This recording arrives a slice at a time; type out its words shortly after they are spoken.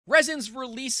resins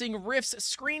releasing rifts,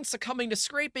 screens succumbing to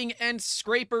scraping, and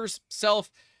scrapers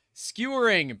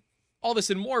self-skewering. All this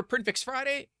and more, PrintFix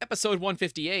Friday, episode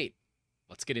 158.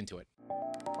 Let's get into it.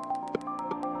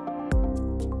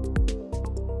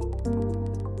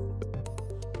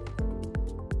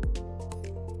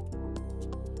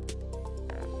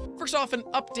 First off, an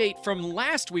update from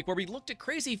last week where we looked at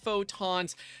Crazy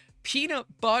Photon's peanut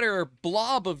butter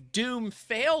blob of doom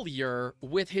failure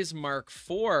with his Mark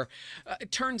IV.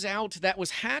 It turns out that was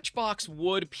Hatchbox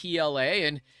Wood PLA,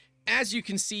 and as you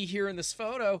can see here in this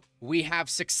photo, we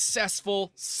have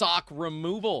successful sock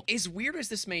removal. As weird as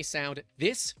this may sound,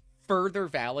 this further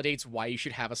validates why you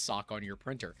should have a sock on your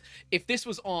printer. If this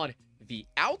was on the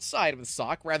outside of the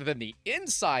sock rather than the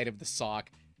inside of the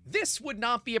sock, this would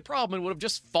not be a problem and would have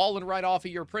just fallen right off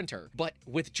of your printer. But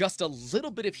with just a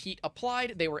little bit of heat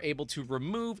applied, they were able to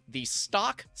remove the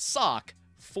stock sock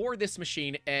for this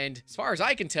machine, and as far as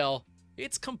I can tell,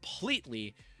 it's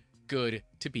completely good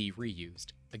to be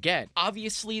reused. Again,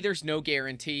 obviously there's no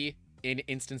guarantee in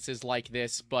instances like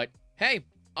this, but hey,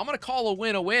 I'm gonna call a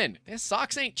win a win. This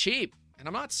socks ain't cheap, and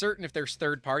I'm not certain if there's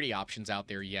third-party options out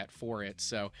there yet for it,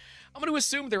 so I'm gonna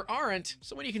assume there aren't,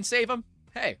 so when you can save them,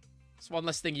 hey, it's one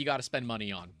less thing you gotta spend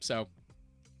money on, so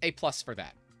A+ for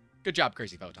that. Good job,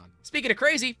 Crazy Photon. Speaking of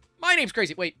crazy, my name's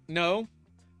Crazy. Wait, no.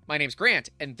 My name's Grant,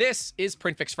 and this is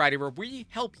PrintFix Friday, where we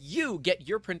help you get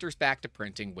your printers back to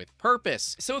printing with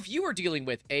purpose. So if you are dealing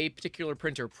with a particular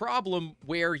printer problem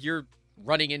where you're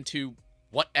running into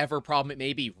whatever problem it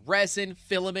may be, resin,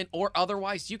 filament, or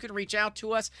otherwise, you can reach out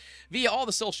to us via all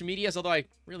the social medias, although I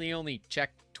really only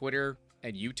check Twitter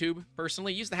and YouTube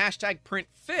personally. Use the hashtag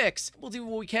PrintFix. We'll do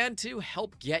what we can to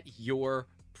help get your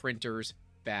printers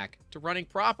back to running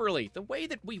properly, the way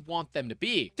that we want them to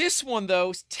be. This one,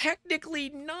 though, is technically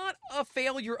not a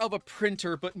failure of a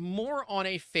printer, but more on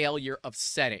a failure of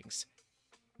settings.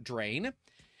 Drain.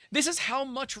 This is how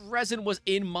much resin was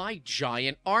in my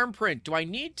giant arm print. Do I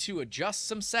need to adjust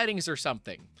some settings or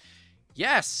something?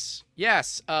 Yes.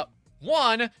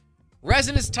 One,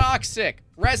 resin is toxic.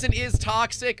 Resin is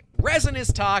toxic. Resin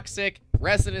is toxic.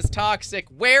 Resin is toxic.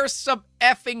 Wear some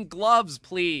effing gloves,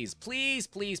 please. Please.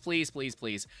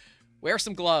 Wear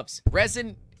some gloves.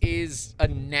 Resin is a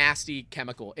nasty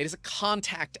chemical. It is a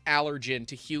contact allergen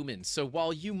to humans. So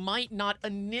while you might not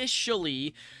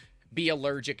initially be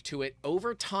allergic to it,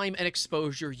 over time and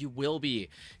exposure you will be.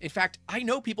 In fact, I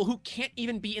know people who can't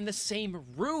even be in the same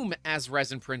room as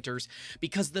resin printers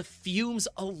because the fumes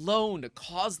alone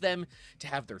cause them to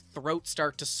have their throat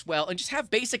start to swell and just have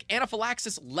basic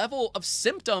anaphylaxis level of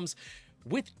symptoms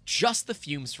with just the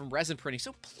fumes from resin printing.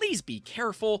 So please be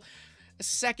careful.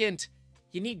 Second,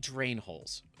 you need drain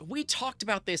holes. We talked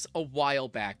about this a while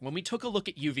back when we took a look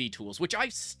at UV tools, which I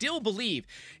still believe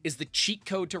is the cheat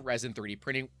code to resin 3D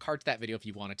printing. Card to that video if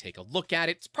you want to take a look at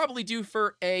it. It's probably due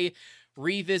for a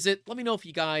revisit. Let me know if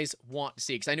you guys want to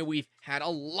see it, because I know we've had a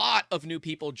lot of new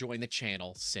people join the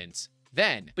channel since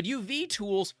then. But UV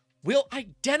tools will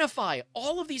identify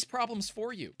all of these problems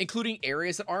for you, including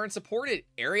areas that aren't supported,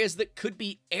 areas that could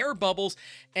be air bubbles,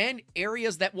 and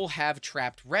areas that will have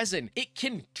trapped resin. It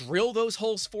can drill those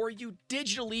holes for you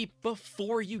digitally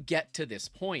before you get to this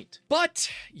point. But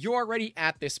you're already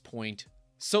at this point,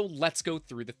 so let's go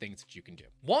through the things that you can do.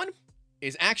 One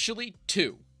is actually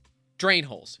two drain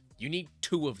holes. You need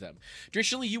two of them.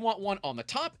 Traditionally, you want one on the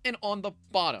top and on the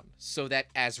bottom so that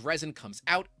as resin comes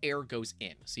out, air goes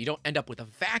in. So you don't end up with a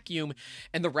vacuum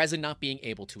and the resin not being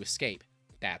able to escape.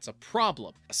 That's a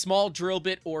problem. A small drill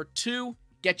bit or two,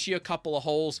 get you a couple of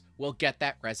holes, will get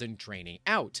that resin draining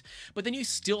out. But then you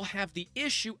still have the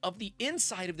issue of the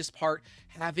inside of this part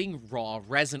having raw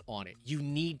resin on it. You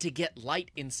need to get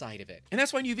light inside of it. And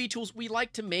that's why in UV tools, we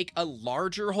like to make a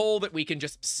larger hole that we can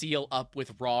just seal up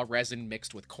with raw resin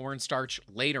mixed with cornstarch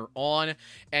later on,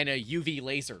 and a UV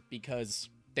laser, because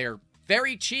they're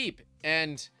very cheap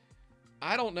and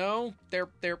I don't know,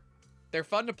 they're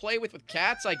fun to play with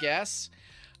cats, I guess.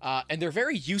 And they're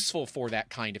very useful for that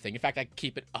kind of thing. In fact, I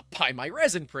keep it up by my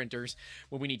resin printers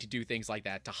when we need to do things like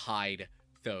that to hide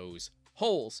those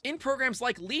holes. In programs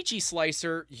like Lychee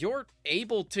Slicer, you're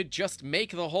able to just make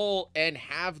the hole and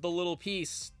have the little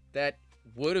piece that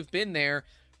would have been there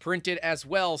printed as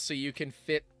well, so you can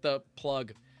fit the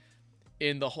plug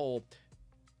in the hole.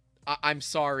 I'm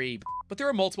sorry, but there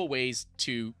are multiple ways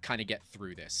to kind of get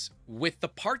through this. With the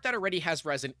part that already has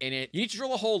resin in it, you need to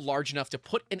drill a hole large enough to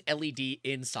put an LED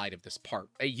inside of this part,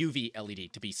 a UV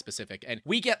LED to be specific. And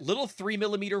we get little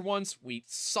 3mm ones. We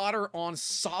solder on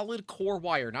solid core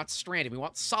wire, not stranded. We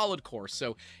want solid core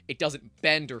so it doesn't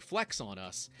bend or flex on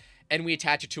us. and we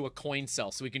attach it to a coin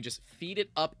cell so we can just feed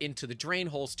it up into the drain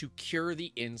holes to cure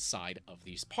the inside of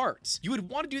these parts. You would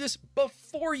want to do this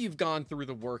before you've gone through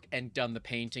the work and done the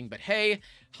painting, but hey,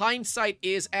 hindsight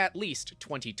is at least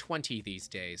 2020 these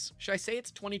days. Should I say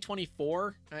it's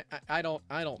 2024? I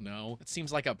don't know. It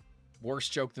seems like a worse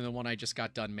joke than the one I just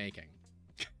got done making.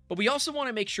 But we also want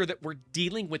to make sure that we're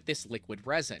dealing with this liquid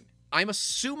resin. I'm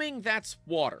assuming that's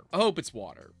water. I hope it's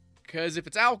water, because if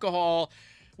it's alcohol,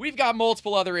 we've got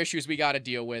multiple other issues we got to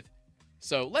deal with.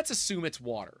 So let's assume it's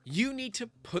water. You need to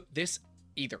put this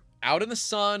either out in the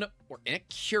sun or in a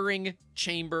curing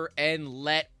chamber and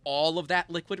let all of that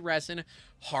liquid resin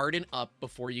harden up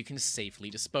before you can safely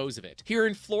dispose of it. Here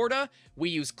in Florida, we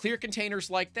use clear containers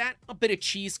like that, a bit of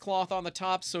cheesecloth on the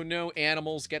top so no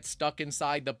animals get stuck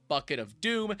inside the bucket of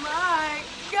doom. My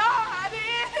God,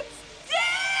 it's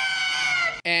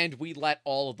dead! And we let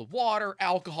all of the water,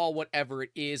 alcohol, whatever it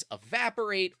is,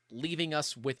 evaporate, leaving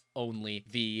us with only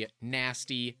the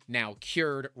nasty, now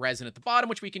cured resin at the bottom,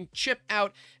 which we can chip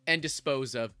out and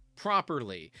dispose of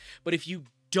properly. But if you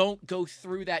don't go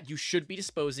through that, you should be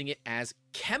disposing it as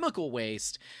chemical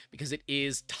waste because it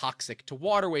is toxic to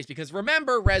waterways. Because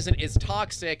remember, resin is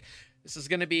toxic. This is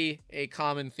going to be a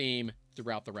common theme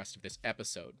throughout the rest of this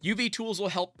episode. UV tools will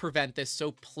help prevent this,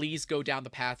 so please go down the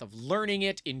path of learning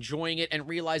it, enjoying it, and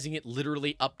realizing it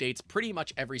literally updates pretty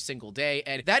much every single day.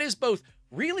 And that is both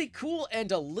really cool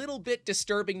and a little bit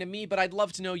disturbing to me, but I'd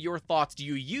love to know your thoughts. Do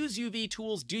you use UV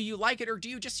tools? Do you like it? Or do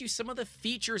you just use some of the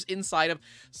features inside of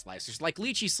slicers like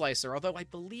Lychee Slicer? Although I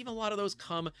believe a lot of those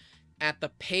come at the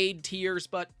paid tiers,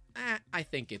 but I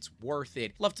think it's worth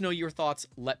it. Love to know your thoughts.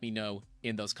 Let me know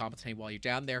in those comments. Hey, while you're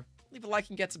down there, leave a like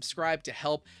and get subscribed to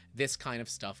help this kind of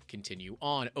stuff continue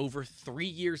on. Over 3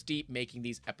 years deep making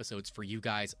these episodes for you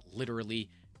guys literally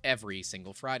every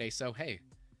single Friday. So hey,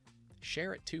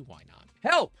 share it too, why not?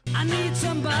 Help! I need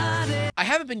somebody. I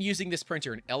haven't been using this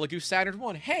printer in Elegoo Saturn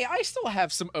 1. Hey, I still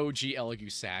have some OG Elegoo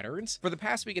Saturns. For the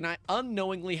past week, and I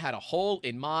unknowingly had a hole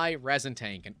in my resin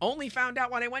tank and only found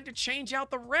out when I went to change out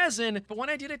the resin. But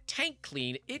when I did a tank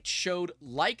clean, it showed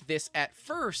like this at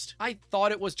first. I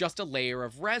thought it was just a layer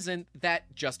of resin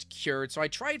that just cured, so I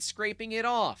tried scraping it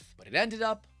off, but it ended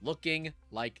up looking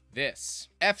like this.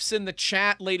 F's in the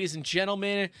chat, ladies and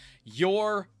gentlemen.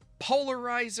 Your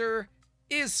Polarizer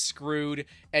is screwed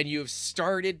and you've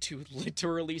started to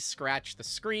literally scratch the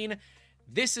screen.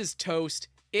 This is toast.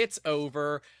 It's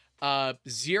over.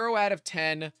 0 out of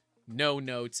 10, no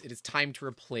notes. It is time to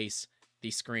replace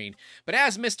the screen. But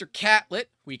as Mr. Catlet,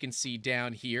 we can see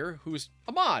down here, who's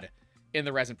a mod in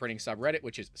the resin printing subreddit,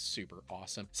 which is super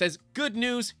awesome, says, good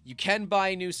news, you can buy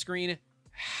a new screen.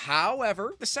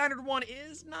 However, the Saturn 1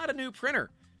 is not a new printer.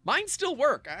 Mine still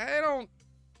work.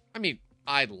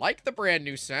 I like the brand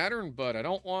new Saturn, but I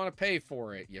don't want to pay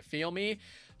for it. You feel me?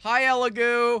 Hi,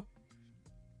 Elegoo.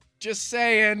 Just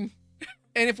saying.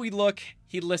 And if we look,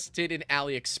 he listed an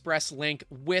AliExpress link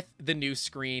with the new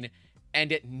screen,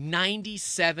 and at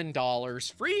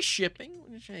 $97, free shipping,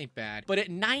 which ain't bad, but at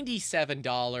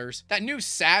 $97, that new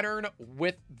Saturn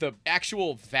with the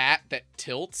actual VAT that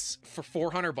tilts for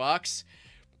 400 bucks,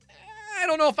 I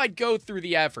don't know if I'd go through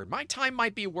the effort. My time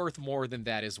might be worth more than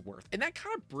that is worth. And that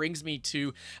kind of brings me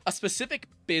to a specific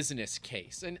business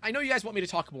case. And I know you guys want me to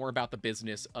talk more about the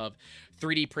business of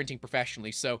 3D printing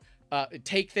professionally, so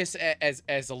take this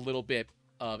as a little bit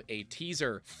of a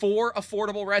teaser. For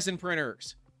affordable resin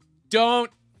printers, don't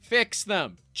fix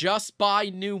them. Just buy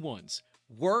new ones.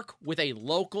 Work with a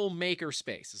local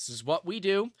makerspace. This is what we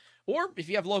do. Or if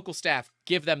you have local staff,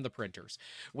 give them the printers.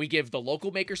 We give the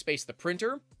local makerspace the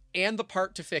printer and the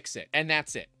part to fix it, and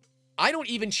that's it. I don't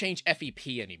even change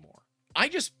FEP anymore. I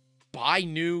just buy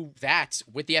new VATs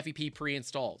with the FEP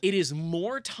pre-installed. It is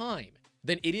more time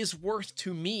than it is worth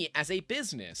to me as a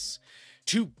business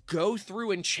to go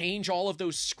through and change all of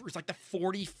those screws, like the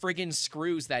 40 friggin'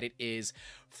 screws that it is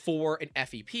for an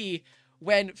FEP,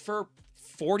 when for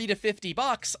 40 to 50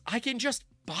 bucks, I can just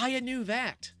buy a new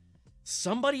VAT.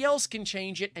 Somebody else can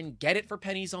change it and get it for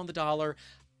pennies on the dollar.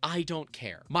 I don't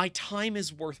care. My time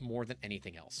is worth more than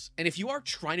anything else. And if you are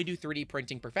trying to do 3D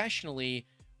printing professionally,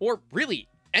 or really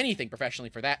anything professionally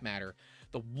for that matter,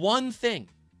 the one thing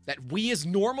that we as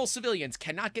normal civilians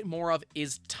cannot get more of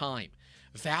is time.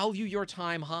 Value your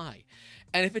time high.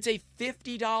 And if it's a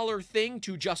 $50 thing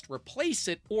to just replace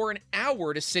it or an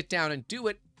hour to sit down and do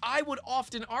it, I would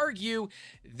often argue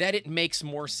that it makes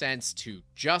more sense to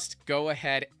just go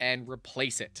ahead and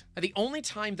replace it. Now, the only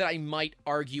time that I might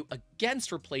argue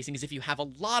against replacing is if you have a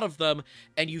lot of them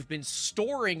and you've been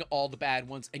storing all the bad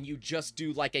ones and you just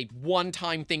do like a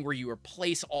one-time thing where you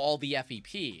replace all the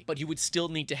FEP, but you would still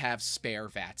need to have spare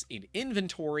VATs in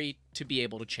inventory to be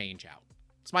able to change out.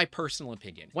 It's my personal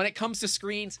opinion. When it comes to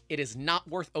screens, it is not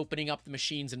worth opening up the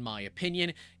machines in my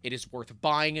opinion. It is worth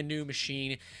buying a new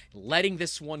machine, letting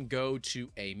this one go to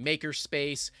a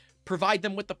makerspace, provide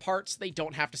them with the parts, they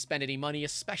don't have to spend any money,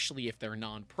 especially if they're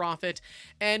non-profit,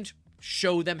 and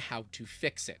show them how to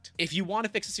fix it. If you want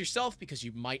to fix this yourself because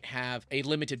you might have a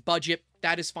limited budget,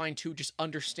 that is fine too. Just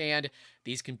understand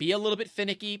these can be a little bit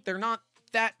finicky. They're not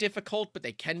that difficult, but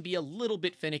they can be a little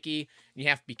bit finicky. You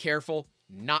have to be careful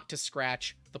not to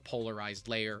scratch the polarized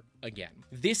layer again.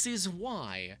 This is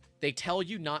why they tell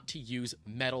you not to use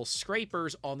metal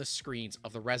scrapers on the screens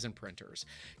of the resin printers,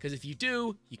 because if you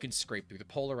do, you can scrape through the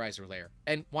polarizer layer.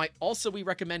 And why also we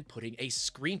recommend putting a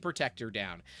screen protector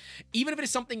down, even if it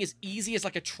is something as easy as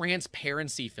like a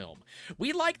transparency film.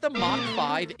 We like the Mach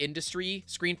 5 industry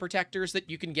screen protectors that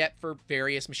you can get for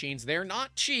various machines. They're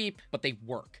not cheap, but they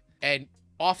work. And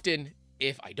often,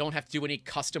 if I don't have to do any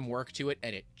custom work to it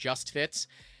and it just fits,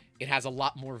 it has a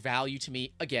lot more value to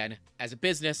me, again, as a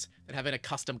business, than having a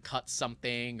custom cut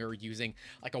something or using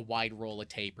like a wide roll of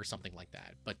tape or something like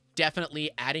that. But definitely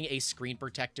adding a screen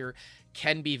protector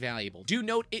can be valuable. Do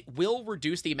note it will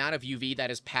reduce the amount of UV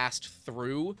that is passed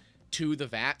through to the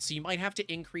vat, so you might have to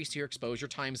increase your exposure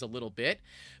times a little bit.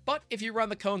 But if you run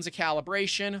the cones of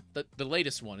calibration, the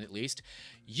latest one at least,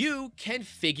 you can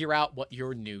figure out what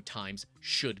your new times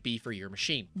should be for your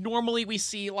machine. Normally we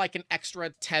see like an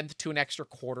extra tenth to an extra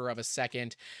quarter of a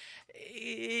second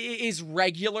is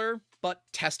regular, but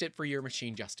test it for your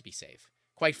machine just to be safe.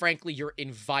 Quite frankly, your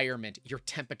environment, your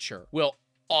temperature will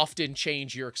often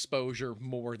change your exposure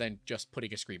more than just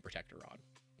putting a screen protector on.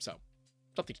 So,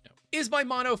 something to know. Is my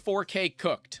mono 4K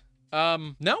cooked?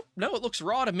 No, it looks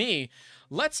raw to me.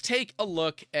 Let's take a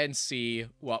look and see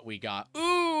what we got.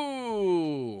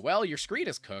 Ooh, well, your screen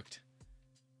is cooked.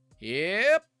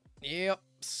 Yep.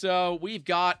 So we've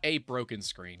got a broken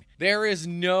screen. There's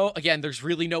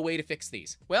really no way to fix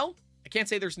these. Well, I can't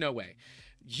say there's no way.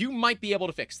 You might be able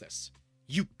to fix this.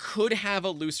 You could have a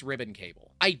loose ribbon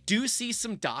cable. I do see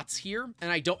some dots here,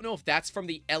 and I don't know if that's from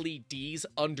the LEDs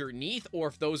underneath or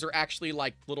if those are actually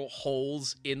like little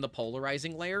holes in the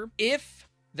polarizing layer. If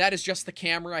that is just the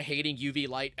camera hating UV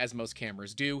light, as most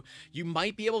cameras do, you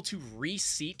might be able to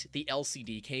reseat the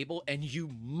LCD cable, and you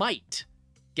might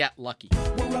get lucky.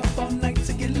 We're up all night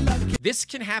to get lucky. This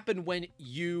can happen when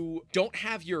you don't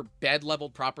have your bed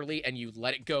leveled properly and you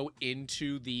let it go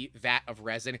into the vat of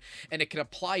resin, and it can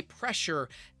apply pressure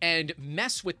and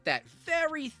mess with that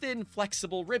very thin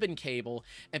flexible ribbon cable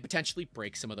and potentially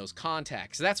break some of those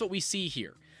contacts. So that's what we see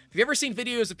here. Have you ever seen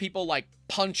videos of people like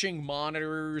punching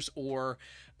monitors, or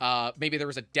maybe there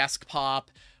was a desk pop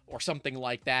or something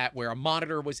like that, where a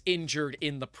monitor was injured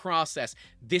in the process?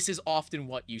 This is often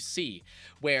what you see,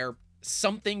 where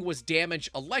something was damaged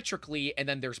electrically and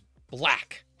then there's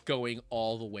black going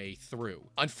all the way through.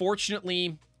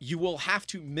 Unfortunately, you will have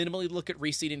to minimally look at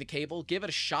reseating the cable. Give it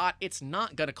a shot. It's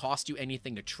not going to cost you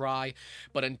anything to try,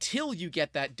 but until you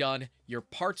get that done, your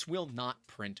parts will not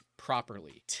print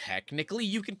properly. Technically,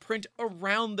 you can print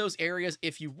around those areas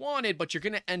if you wanted, but you're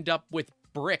going to end up with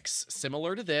bricks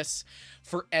similar to this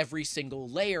for every single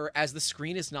layer, as the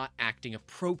screen is not acting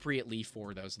appropriately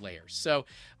for those layers. So,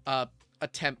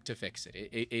 attempt to fix it.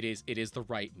 It is the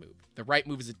right move. The right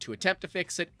move is to attempt to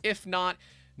fix it. If not,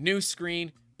 new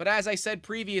screen. But as I said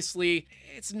previously,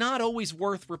 it's not always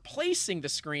worth replacing the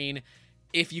screen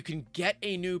if you can get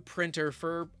a new printer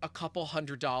for a couple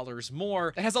 $100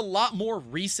 more that has a lot more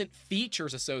recent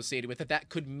features associated with it that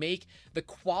could make the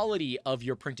quality of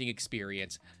your printing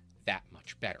experience that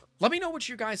much better. Let me know what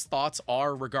your guys' thoughts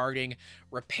are regarding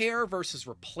repair versus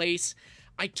replace.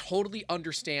 I totally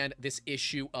understand this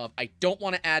issue of, I don't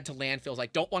want to add to landfills. I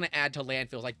don't want to add to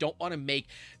landfills. I don't want to make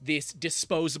this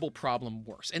disposable problem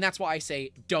worse. And that's why I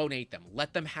say donate them.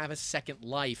 Let them have a second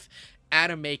life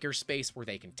at a makerspace where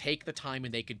they can take the time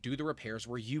and they can do the repairs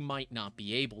where you might not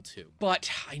be able to. But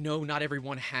I know not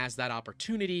everyone has that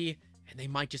opportunity, and they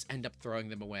might just end up throwing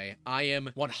them away. I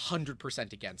am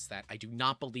 100% against that. I do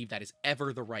not believe that is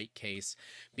ever the right case,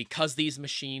 because these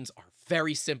machines are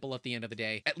very simple at the end of the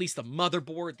day. At least the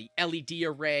motherboard, the LED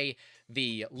array,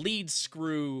 the lead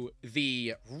screw,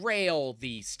 the rail,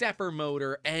 the stepper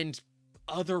motor, and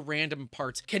other random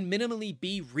parts can minimally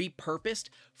be repurposed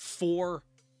for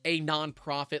a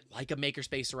nonprofit like a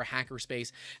makerspace or a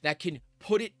hackerspace that can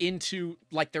put it into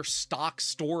like their stock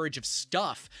storage of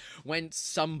stuff when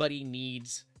somebody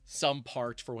needs some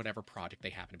part for whatever project they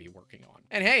happen to be working on.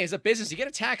 And hey, as a business, you get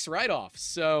a tax write-off,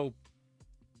 so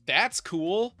that's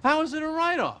cool. How is it a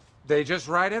write-off? They just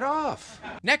write it off.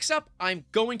 Next up, I'm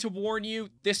going to warn you,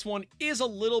 this one is a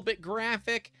little bit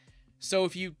graphic, so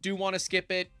if you do want to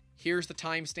skip it, here's the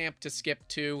timestamp to skip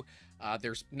to.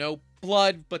 There's no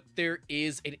blood, but there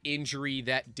is an injury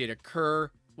that did occur.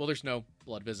 Well, there's no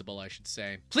blood visible, I should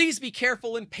say. Please be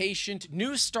careful and patient,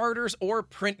 new starters or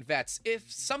print vets.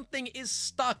 If something is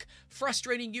stuck,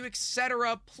 frustrating you,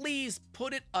 etc., please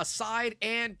put it aside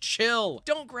and chill.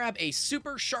 Don't grab a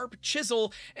super sharp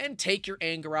chisel and take your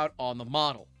anger out on the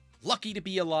model. Lucky to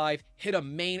be alive, hit a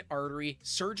main artery,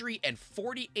 surgery, and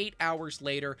 48 hours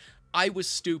later, I was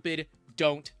stupid,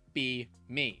 don't be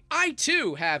me. I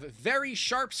too have very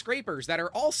sharp scrapers that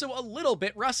are also a little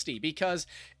bit rusty because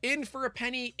in for a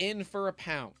penny, in for a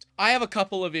pound. I have a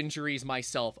couple of injuries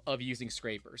myself of using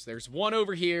scrapers. There's one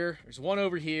over here, there's one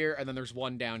over here, and then there's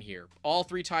one down here. All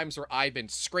 3 times where I've been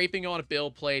scraping on a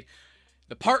build plate,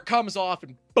 the part comes off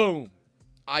and boom,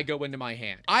 I go into my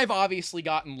hand. I've obviously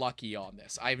gotten lucky on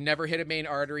this. I've never hit a main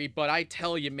artery, but I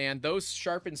tell you, man, those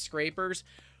sharpened scrapers,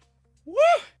 woo!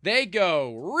 They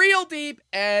go real deep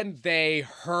and they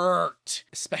hurt,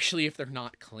 especially if they're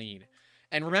not clean.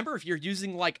 And remember, if you're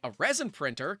using like a resin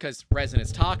printer, because resin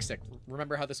is toxic,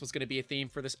 remember how this was going to be a theme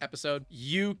for this episode?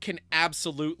 You can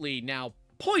absolutely now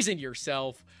poison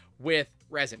yourself with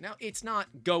resin. Now, it's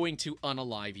not going to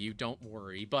unalive you, don't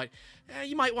worry, but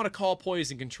you might want to call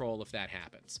poison control if that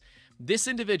happens. This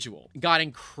individual got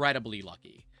incredibly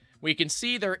lucky. We can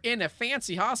see they're in a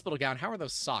fancy hospital gown. How are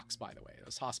those socks, by the way?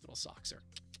 Those hospital socks are.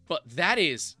 But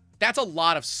that's a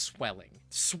lot of swelling.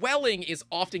 Swelling is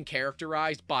often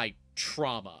characterized by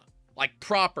trauma, like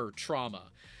proper trauma.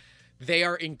 They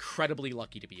are incredibly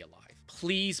lucky to be alive.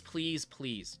 Please, please,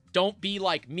 please, don't be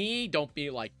like me. Don't be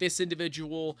like this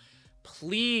individual.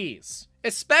 Please.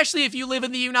 Especially if you live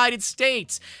in the United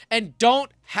States and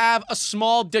don't have a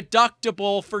small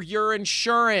deductible for your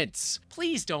insurance.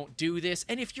 Please don't do this.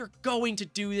 And if you're going to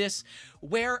do this,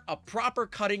 wear a proper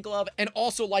cutting glove and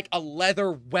also like a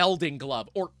leather welding glove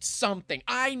or something.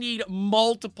 I need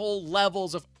multiple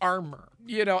levels of armor.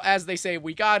 You know, as they say,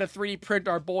 we gotta 3D print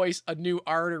our boys a new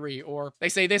artery, or they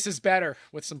say this is better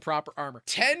with some proper armor.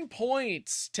 10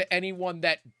 points to anyone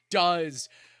that does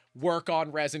work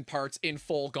on resin parts in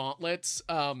full gauntlets.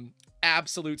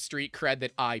 Absolute street cred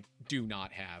that I do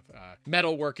not have.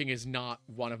 Metalworking is not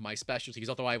one of my specialties,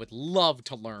 although I would love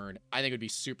to learn. I think it would be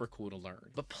super cool to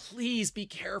learn. But please be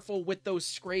careful with those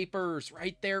scrapers,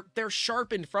 right? They're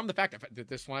sharpened from the fact that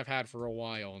this one I've had for a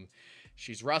while, and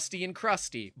she's rusty and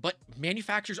crusty. But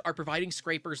manufacturers are providing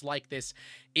scrapers like this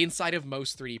inside of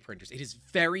most 3D printers. It is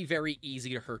very, very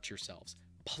easy to hurt yourselves.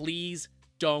 Please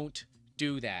don't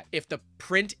do that. If the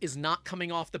print is not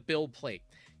coming off the build plate,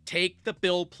 take the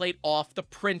build plate off the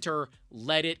printer,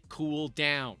 let it cool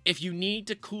down. If you need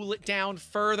to cool it down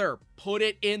further, put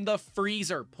it in the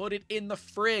freezer, put it in the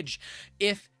fridge.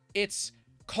 If it's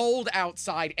cold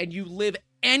outside and you live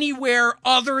anywhere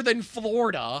other than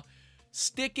Florida,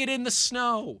 stick it in the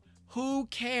snow. Who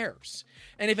cares?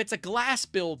 And if it's a glass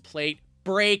build plate,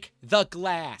 break the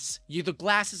glass. The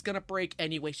glass is gonna break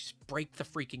anyway, just break the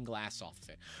freaking glass off of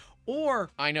it. Or,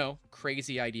 I know,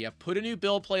 crazy idea, put a new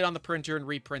build plate on the printer and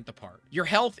reprint the part. Your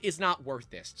health is not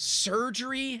worth this.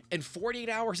 Surgery and 48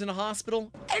 hours in a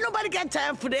hospital? Ain't nobody got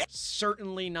time for that.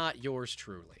 Certainly not yours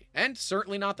truly. And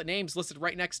certainly not the names listed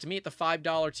right next to me at the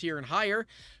 $5 tier and higher,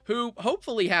 who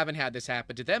hopefully haven't had this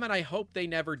happen to them, and I hope they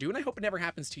never do, and I hope it never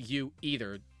happens to you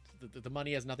either. The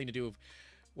money has nothing to do with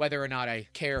whether or not I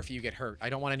care if you get hurt. I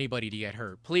don't want anybody to get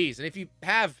hurt. Please, and if you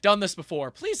have done this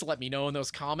before, please let me know in those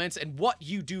comments and what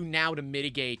you do now to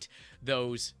mitigate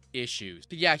those issues.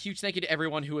 But yeah, huge thank you to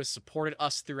everyone who has supported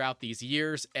us throughout these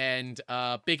years, and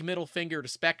big middle finger to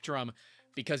Spectrum,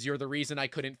 because you're the reason I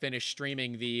couldn't finish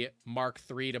streaming the Mark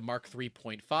III to Mark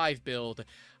 3.5 build.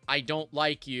 I don't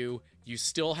like you. You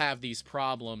still have these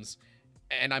problems,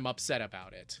 and I'm upset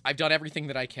about it. I've done everything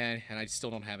that I can, and I still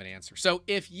don't have an answer. So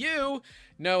if you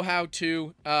know how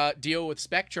to deal with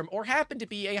Spectrum, or happen to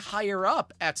be a higher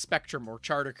up at Spectrum or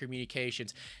Charter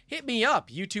Communications, hit me up,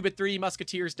 YouTube at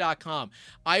 3dmusketeers.com.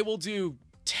 I will do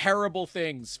terrible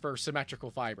things for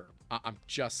symmetrical fiber. I'm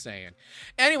just saying.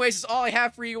 Anyways, that's all I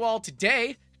have for you all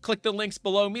today. Click the links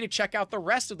below me to check out the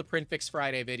rest of the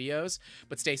PrintFixFriday videos.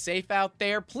 But stay safe out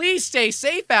there. Please stay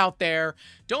safe out there.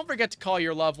 Don't forget to call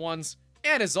your loved ones.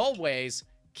 And as always,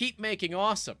 keep making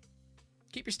awesome.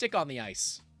 Keep your stick on the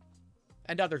ice.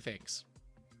 And other things.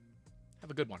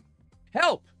 Have a good one.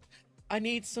 Help! I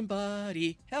need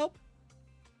somebody. Help!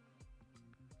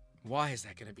 Why is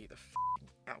that going to be the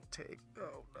f***ing outtake?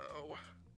 Oh, no.